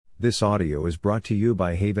This audio is brought to you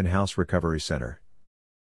by Haven House Recovery Center.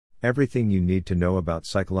 Everything you need to know about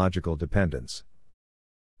psychological dependence.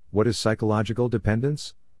 What is psychological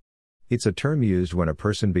dependence? It's a term used when a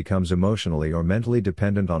person becomes emotionally or mentally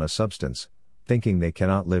dependent on a substance, thinking they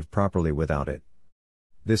cannot live properly without it.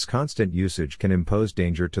 This constant usage can impose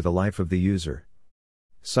danger to the life of the user.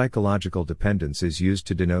 Psychological dependence is used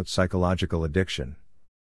to denote psychological addiction.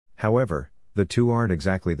 However, the two aren't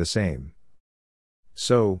exactly the same.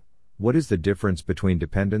 So, what is the difference between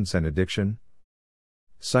dependence and addiction?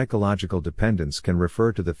 Psychological dependence can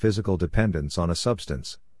refer to the physical dependence on a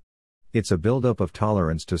substance. It's a buildup of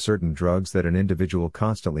tolerance to certain drugs that an individual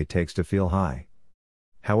constantly takes to feel high.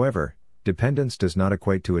 However, dependence does not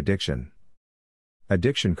equate to addiction.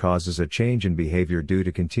 Addiction causes a change in behavior due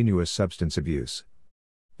to continuous substance abuse.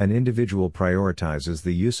 An individual prioritizes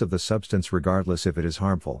the use of the substance regardless if it is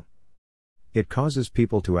harmful. It causes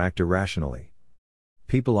people to act irrationally.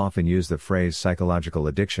 People often use the phrase psychological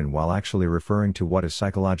addiction while actually referring to what is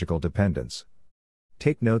psychological dependence.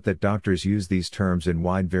 Take note that doctors use these terms in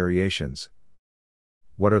wide variations.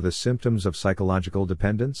 What are the symptoms of psychological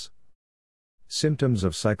dependence? Symptoms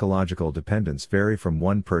of psychological dependence vary from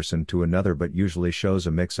one person to another but usually shows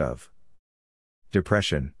a mix of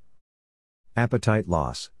depression, appetite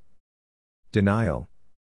loss, denial,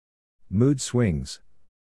 mood swings,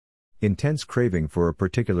 intense craving for a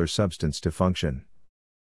particular substance to function,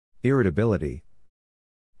 irritability,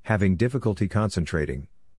 having difficulty concentrating,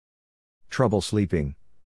 trouble sleeping.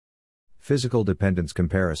 Physical dependence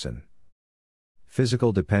comparison.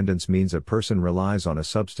 Physical dependence means a person relies on a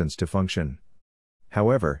substance to function.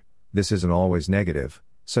 However, this isn't always negative,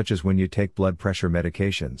 such as when you take blood pressure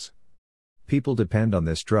medications. People depend on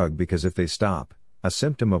this drug because if they stop, a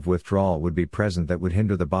symptom of withdrawal would be present that would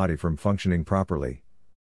hinder the body from functioning properly.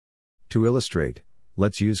 To illustrate,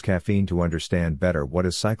 let's use caffeine to understand better what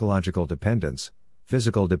is psychological dependence,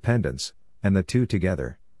 physical dependence, and the two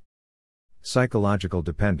together. Psychological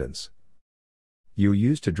dependence. You're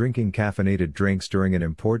used to drinking caffeinated drinks during an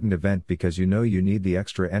important event because you know you need the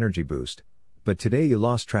extra energy boost, but today you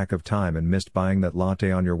lost track of time and missed buying that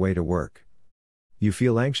latte on your way to work. You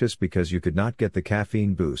feel anxious because you could not get the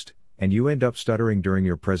caffeine boost, and you end up stuttering during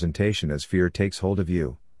your presentation as fear takes hold of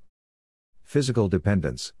you. Physical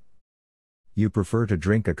dependence. You prefer to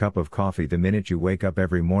drink a cup of coffee the minute you wake up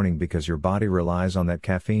every morning because your body relies on that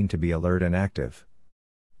caffeine to be alert and active.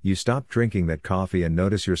 You stop drinking that coffee and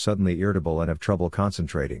notice you're suddenly irritable and have trouble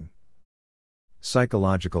concentrating.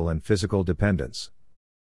 Psychological and physical dependence.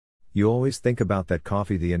 You always think about that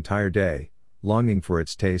coffee the entire day, longing for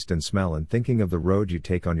its taste and smell and thinking of the road you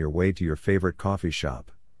take on your way to your favorite coffee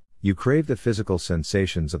shop. You crave the physical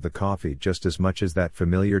sensations of the coffee just as much as that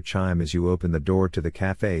familiar chime as you open the door to the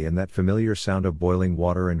cafe and that familiar sound of boiling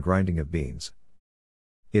water and grinding of beans.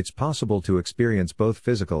 It's possible to experience both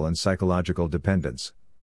physical and psychological dependence.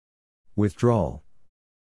 Withdrawal.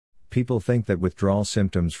 People think that withdrawal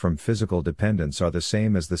symptoms from physical dependence are the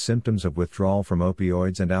same as the symptoms of withdrawal from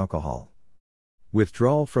opioids and alcohol.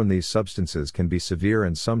 Withdrawal from these substances can be severe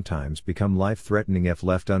and sometimes become life-threatening if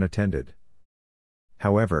left unattended.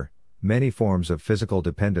 However, many forms of physical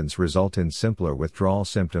dependence result in simpler withdrawal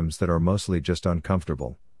symptoms that are mostly just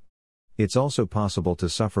uncomfortable. It's also possible to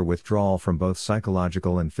suffer withdrawal from both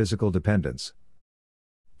psychological and physical dependence.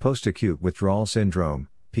 Post-acute withdrawal syndrome,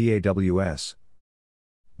 PAWS.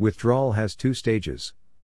 Withdrawal has two stages.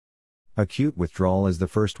 Acute withdrawal is the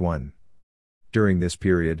first one. During this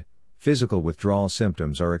period, physical withdrawal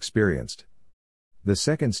symptoms are experienced. The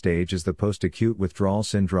second stage is the post-acute withdrawal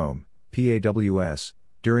syndrome, PAWS,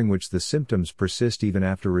 during which the symptoms persist even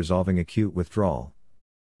after resolving acute withdrawal.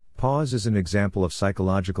 PAWS is an example of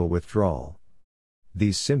psychological withdrawal.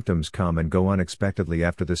 These symptoms come and go unexpectedly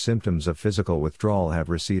after the symptoms of physical withdrawal have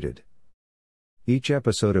receded. Each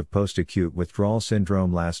episode of post-acute withdrawal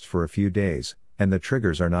syndrome lasts for a few days, and the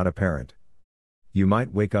triggers are not apparent. You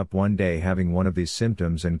might wake up one day having one of these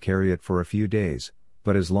symptoms and carry it for a few days,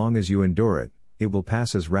 but as long as you endure it, it will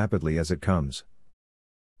pass as rapidly as it comes.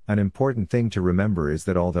 An important thing to remember is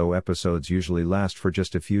that although episodes usually last for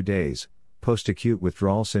just a few days, post-acute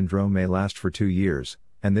withdrawal syndrome may last for 2 years,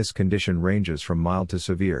 and this condition ranges from mild to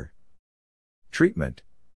severe. Treatment.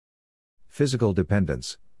 Physical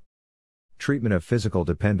dependence. Treatment of physical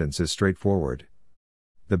dependence is straightforward.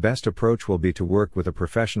 The best approach will be to work with a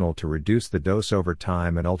professional to reduce the dose over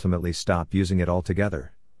time and ultimately stop using it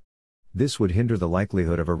altogether. This would hinder the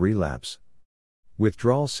likelihood of a relapse.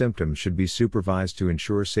 Withdrawal symptoms should be supervised to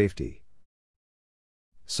ensure safety.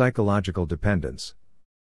 Psychological dependence.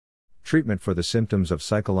 Treatment for the symptoms of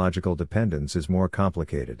psychological dependence is more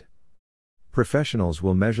complicated. Professionals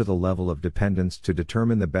will measure the level of dependence to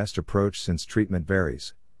determine the best approach since treatment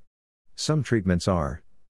varies. Some treatments are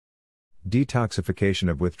detoxification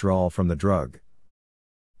of withdrawal from the drug,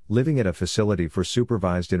 living at a facility for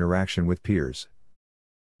supervised interaction with peers,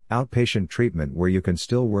 outpatient treatment where you can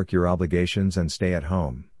still work your obligations and stay at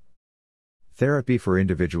home, therapy for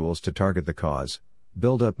individuals to target the cause,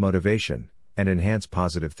 build up motivation, and enhance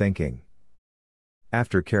positive thinking,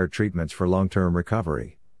 aftercare treatments for long-term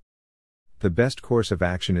recovery. The best course of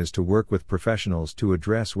action is to work with professionals to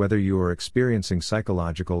address whether you are experiencing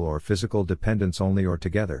psychological or physical dependence only or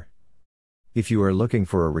together. If you are looking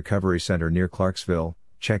for a recovery center near Clarksville,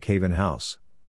 check Haven House.